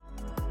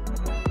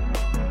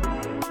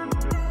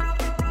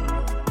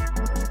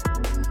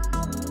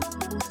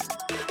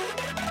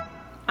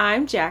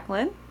I'm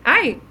Jacqueline.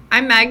 Hi,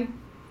 I'm Meg.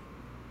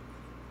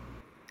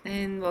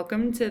 And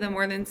welcome to the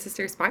More Than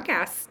Sisters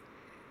podcast.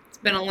 It's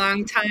been a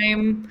long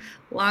time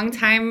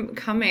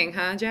coming,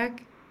 huh,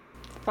 Jack?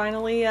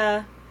 Finally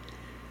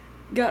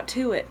got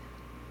to it.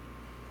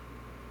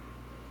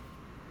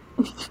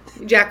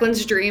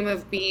 Jacqueline's dream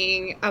of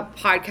being a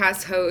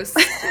podcast host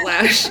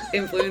slash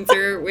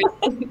influencer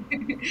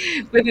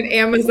with an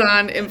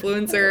Amazon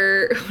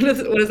influencer.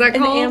 What is that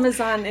An called?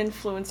 Amazon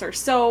influencer.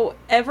 So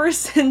ever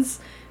since,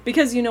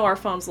 because our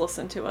phones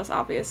listen to us,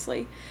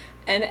 obviously,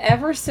 and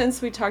ever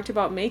since we talked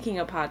about making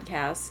a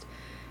podcast,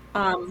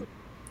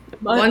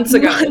 Months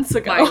ago,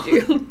 mind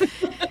you.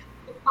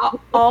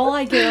 all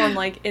I get on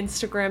like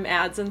Instagram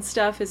ads and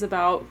stuff is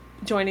about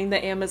joining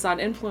the Amazon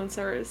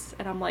influencers,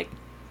 and I'm like,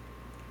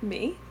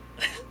 me?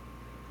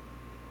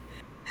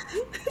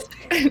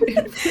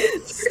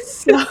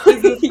 So,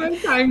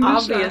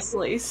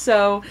 obviously.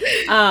 So,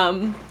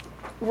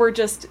 we're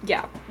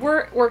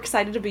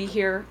excited to be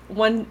here.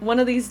 One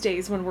of these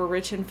days when we're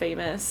rich and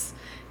famous,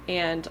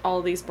 and all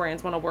of these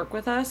brands want to work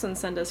with us and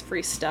send us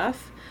free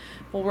stuff,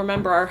 we'll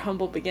remember our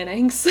humble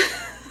beginnings.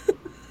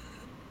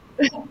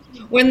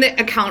 When the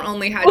account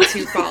only had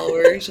 2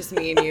 followers, just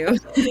me and you.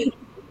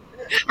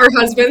 Our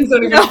husbands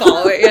don't even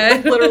follow it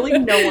yet. Literally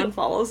no one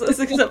follows us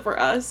except for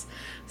us.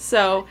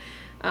 So,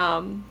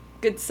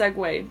 good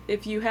segue.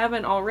 If you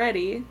haven't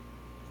already,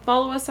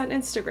 follow us on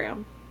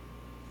Instagram.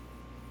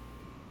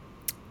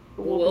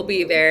 We'll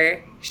be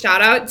there.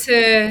 Shout out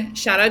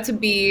to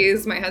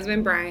Bees. My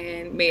husband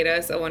Brian made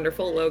us a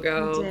wonderful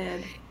logo. He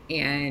did.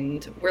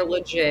 And we're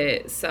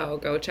legit, so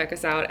go check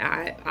us out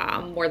at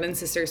More Than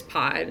Sisters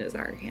Pod is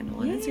our handle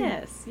on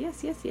Instagram.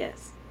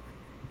 Yes.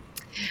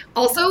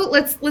 Also,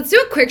 let's do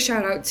a quick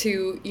shout out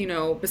to,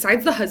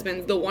 besides the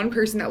husbands, the one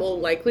person that will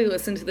likely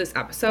listen to this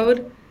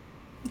episode.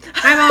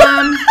 Hi,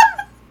 Mom.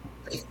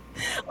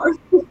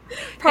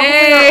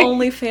 Probably our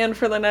only fan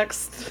for the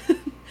next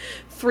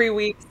 3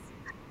 weeks.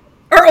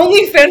 Our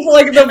only fan for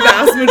like the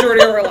vast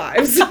majority of our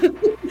lives.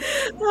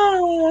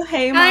 Oh,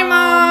 hey, Mom. Hi,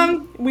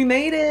 Mom. We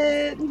made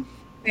it.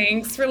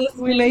 Thanks for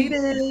listening. We made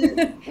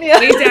it.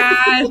 Hey,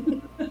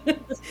 Dad.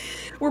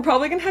 We're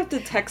probably going to have to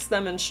text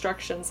them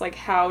instructions, like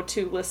how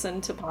to listen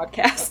to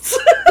podcasts.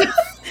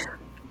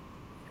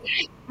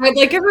 I'd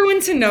like everyone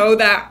to know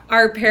that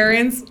our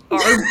parents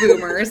are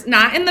boomers.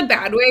 Not in the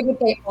bad way, but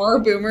they are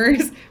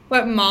boomers.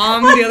 But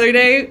Mom, the other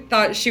day,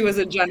 thought she was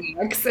a Gen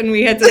X, and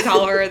we had to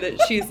tell her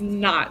that she's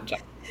not Gen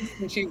X.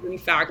 And she's, in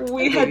fact,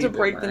 we had to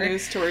break the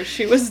news to her.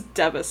 She was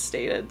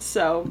devastated.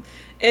 So,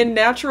 in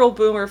natural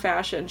boomer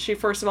fashion, she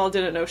first of all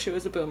didn't know she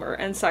was a boomer,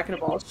 and second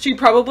of all, she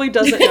probably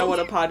doesn't know what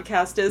a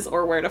podcast is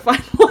or where to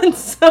find one.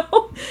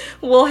 So,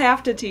 we'll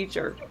have to teach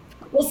her.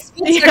 We'll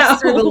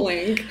text her the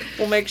link.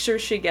 We'll make sure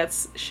she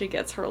gets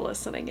her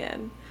listening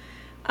in.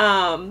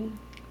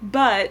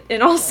 But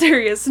in all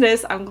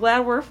seriousness, I'm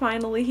glad we're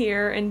finally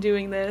here and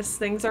doing this.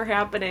 Things are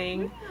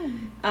happening.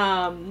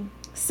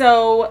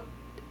 So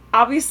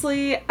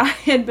obviously, I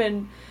had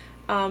been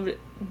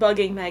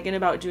bugging Megan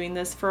about doing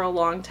this for a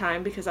long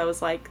time because I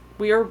was like,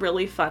 we are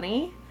really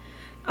funny,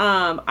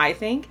 I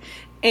think.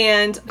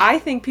 And I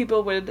think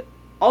people would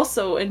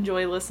also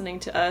enjoy listening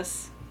to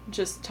us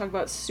just talk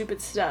about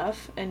stupid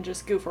stuff and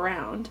just goof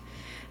around.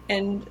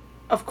 And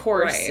of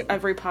course, right,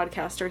 every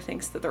podcaster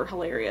thinks that they're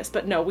hilarious,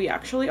 but no, we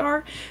actually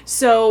are.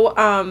 So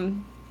I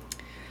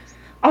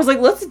was like,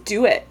 let's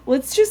do it.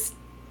 Let's just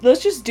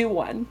do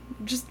one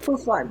just for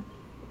fun.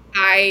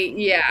 And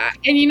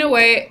you know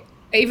what?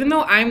 Even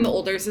though I'm the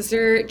older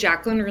sister,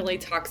 Jacqueline really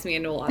talks me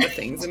into a lot of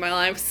things in my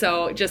life.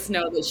 So just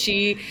know that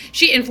she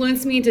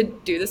influenced me to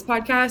do this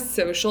podcast.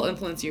 So she'll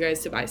influence you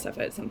guys to buy stuff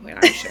at some point,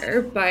 I'm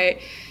sure. But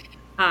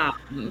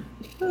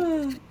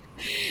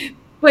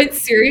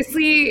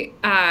seriously,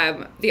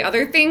 the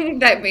other thing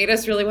that made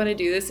us really want to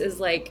do this is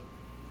like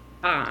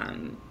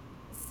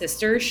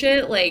sister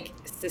shit, like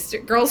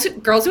girls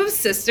who have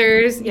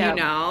sisters,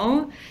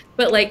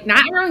 but like not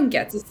everyone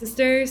gets a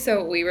sister,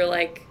 so we were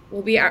like,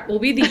 we'll be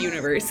the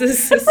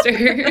universe's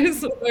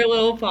sisters with our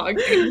little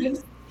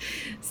podcast.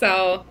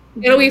 So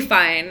it'll be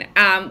fun.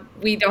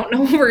 We don't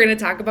know what we're gonna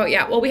talk about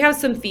yet. Well, we have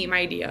some theme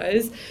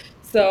ideas,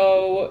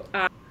 so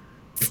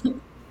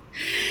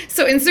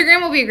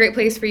Instagram will be a great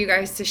place for you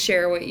guys to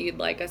share what you'd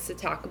like us to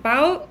talk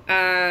about.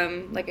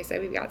 Like I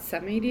said, we've got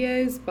some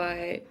ideas,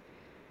 but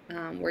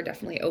we're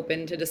definitely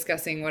open to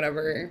discussing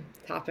whatever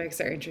topics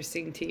are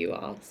interesting to you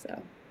all.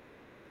 So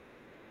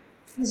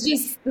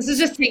this is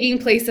just taking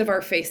place of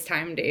our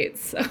FaceTime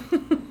dates. So.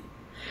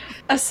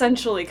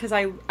 Essentially, because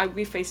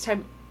we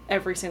FaceTime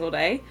every single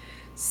day.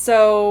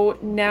 So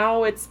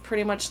now it's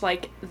pretty much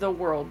like the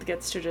world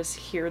gets to just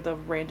hear the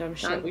random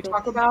shit we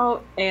talk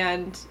about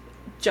and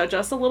judge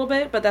us a little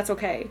bit, but that's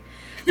okay.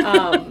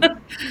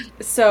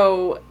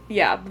 So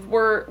yeah,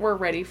 we're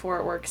ready for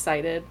it. We're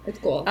excited. It's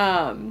cool.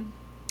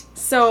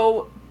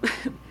 So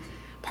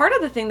part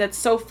of the thing that's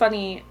so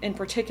funny in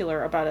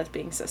particular about us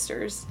being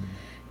sisters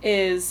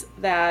is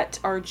that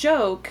our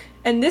joke,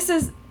 and this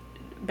is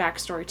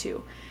backstory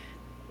too,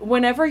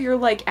 whenever you're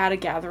like at a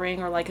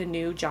gathering or like a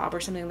new job or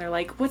something, they're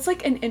like, what's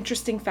like an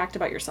interesting fact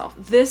about yourself?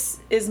 This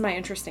is my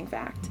interesting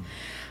fact.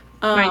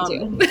 Mine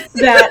too.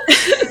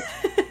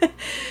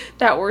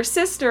 That we're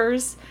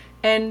sisters,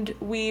 and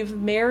we've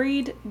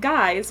married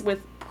guys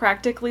with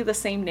practically the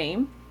same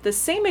name, the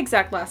same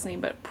exact last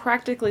name, but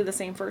practically the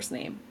same first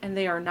name, and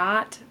they are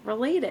not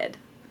related.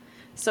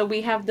 So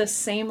we have the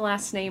same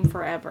last name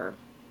forever.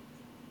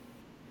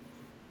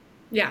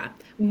 Yeah.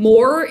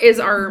 Moore is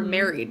our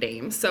married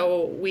name.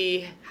 So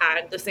we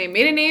had the same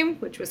maiden name,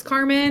 which was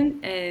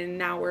Carmen, and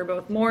now we're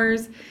both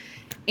Moores.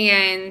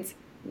 And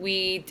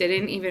we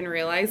didn't even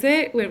realize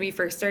it when we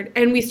first started.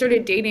 And we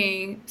started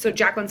dating. So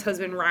Jacqueline's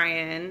husband,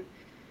 Ryan,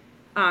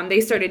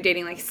 they started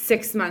dating like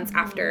 6 months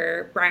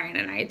after Brian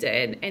and I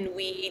did. And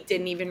we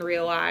didn't even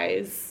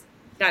realize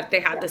that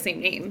they had the same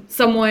name.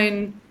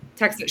 Someone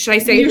texted, should I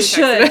say You who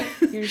should.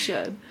 texted it? You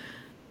should.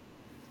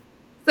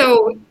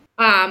 So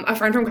a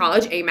friend from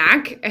college,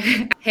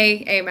 AMAC.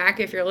 Hey,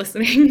 AMAC, if you're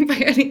listening by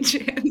any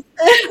chance. He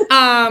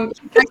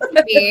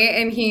texted me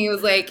and he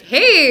was like,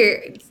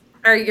 hey,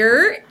 are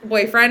your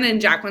boyfriend and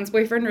Jacqueline's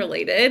boyfriend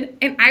related?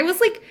 And I was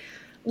like,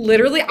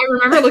 literally, I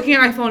remember looking at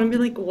my phone and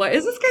being like, what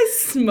is this guy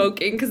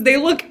smoking? Because they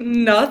look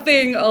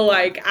nothing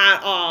alike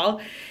at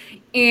all.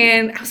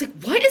 And I was like,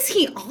 what is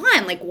he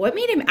on? Like, what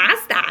made him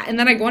ask that? And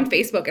then I go on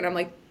Facebook and I'm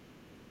like,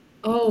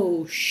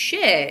 oh,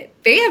 shit.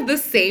 They have the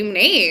same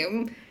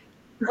name.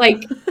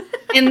 Like,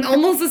 and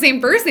almost the same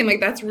first name.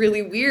 Like, that's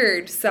really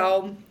weird.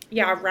 So,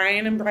 yeah,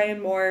 Ryan and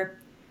Brian Moore.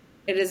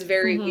 It is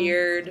very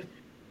weird.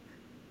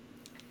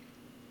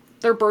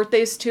 Their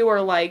birthdays, too,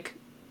 are, like,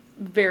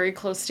 very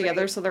close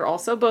together. Right. So they're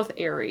also both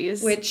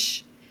Aries.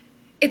 Which,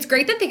 it's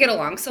great that they get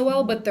along so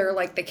well, but they're,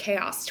 like, the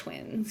chaos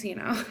twins, you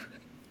know?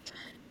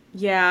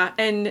 Yeah,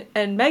 and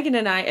Megan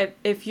and I,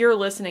 if you're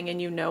listening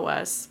and you know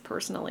us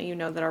personally, you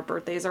know that our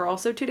birthdays are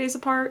also 2 days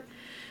apart.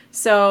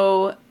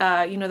 So,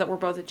 you know that we're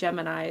both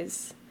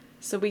Geminis.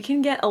 So we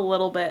can get a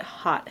little bit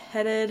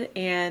hot-headed,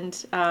 and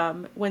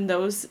when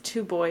those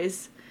two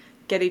boys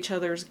get each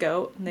other's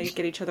goat and they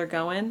get each other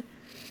going,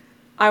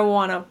 I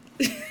want to...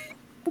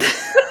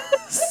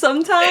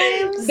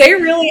 Sometimes... They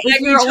really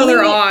egg each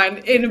other on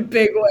in a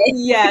big way.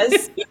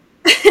 Yes.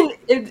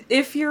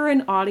 if you're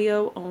an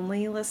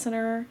audio-only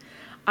listener,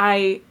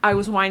 I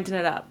was winding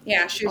it up.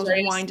 Yeah, she was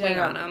ready to swing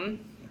on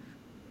them.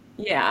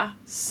 Yeah.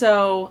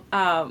 So,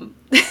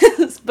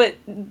 but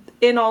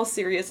in all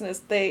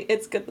seriousness,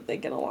 it's good that they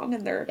get along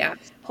and they're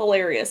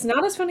hilarious.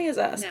 Not as funny as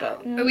us,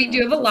 but we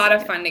do have a lot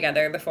of fun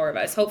together, the four of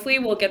us. Hopefully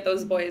we'll get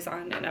those boys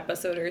on an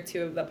episode or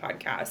two of the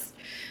podcast.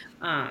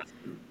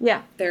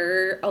 Yeah.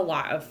 They're a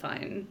lot of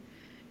fun.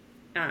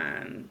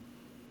 And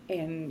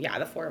yeah,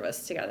 the four of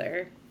us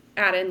together.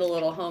 Add in the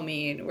little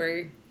homie,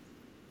 and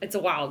it's a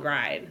wild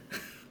ride.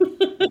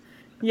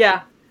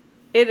 Yeah.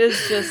 It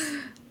is just...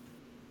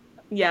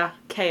 Yeah,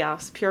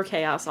 chaos, pure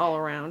chaos all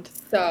around.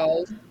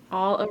 So,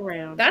 all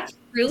around. That's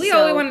really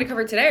all we wanted to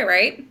cover today,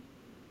 right?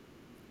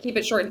 Keep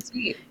it short and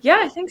sweet. Yeah,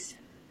 I think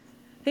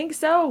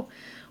so.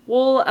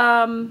 We'll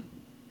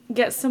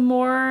get some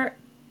more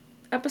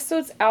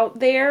episodes out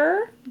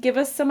there. Give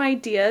us some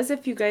ideas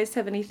if you guys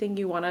have anything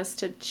you want us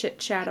to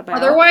chit-chat about.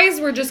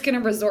 Otherwise, we're just going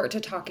to resort to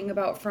talking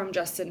about From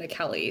Justin to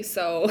Kelly,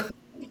 so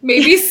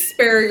maybe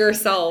spare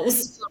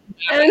yourselves.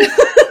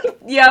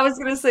 Yeah, I was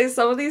going to say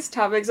some of these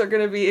topics are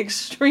going to be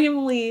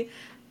extremely,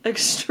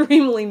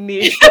 extremely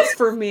niche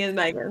for me and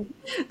Megan.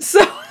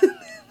 So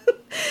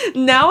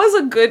now is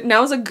a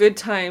good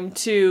time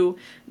to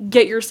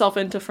get yourself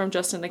into From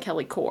Justin to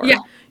Kelly core. Yeah.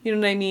 You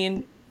know what I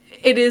mean?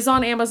 It is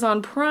on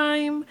Amazon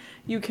Prime.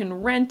 You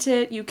can rent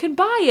it. You can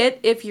buy it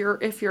if you're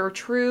a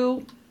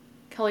true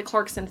Kelly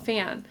Clarkson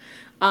fan.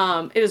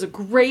 It is a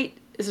great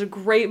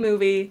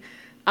movie.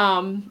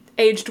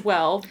 Aged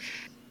well.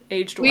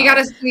 We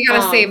gotta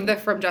save the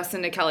From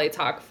Justin to Kelly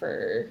talk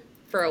for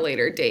a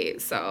later date.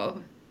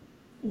 So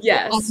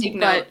yes, I'll take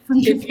but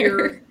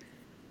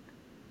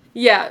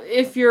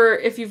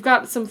if you've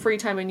got some free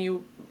time and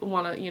you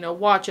want to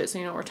watch it, so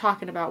you know what we're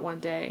talking about one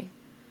day.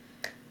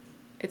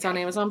 It's on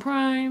Amazon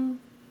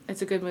Prime.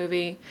 It's a good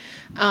movie.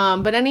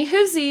 But any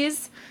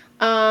whoosies,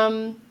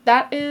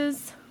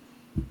 that's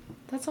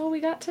all we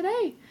got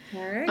today.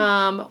 All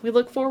right. We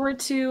look forward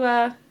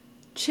to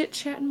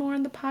chit-chatting more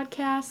on the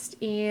podcast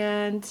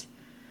and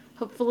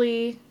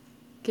hopefully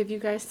give you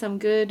guys some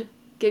good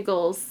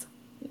giggles.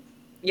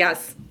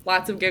 Yes,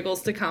 lots of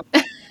giggles to come.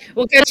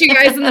 We'll catch you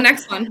guys in the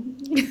next one.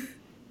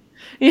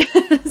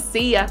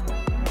 See ya.